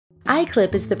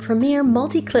iClip is the premier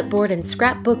multi-clipboard and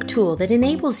scrapbook tool that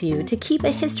enables you to keep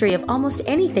a history of almost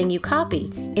anything you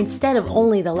copy, instead of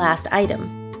only the last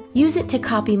item. Use it to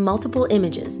copy multiple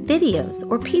images, videos,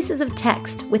 or pieces of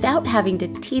text without having to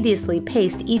tediously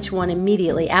paste each one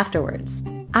immediately afterwards.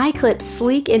 iClip's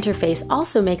sleek interface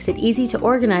also makes it easy to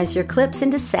organize your clips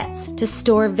into sets to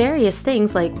store various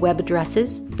things like web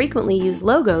addresses, frequently used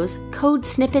logos, code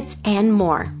snippets, and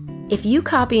more. If you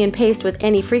copy and paste with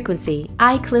any frequency,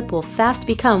 iClip will fast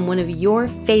become one of your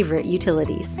favorite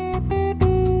utilities.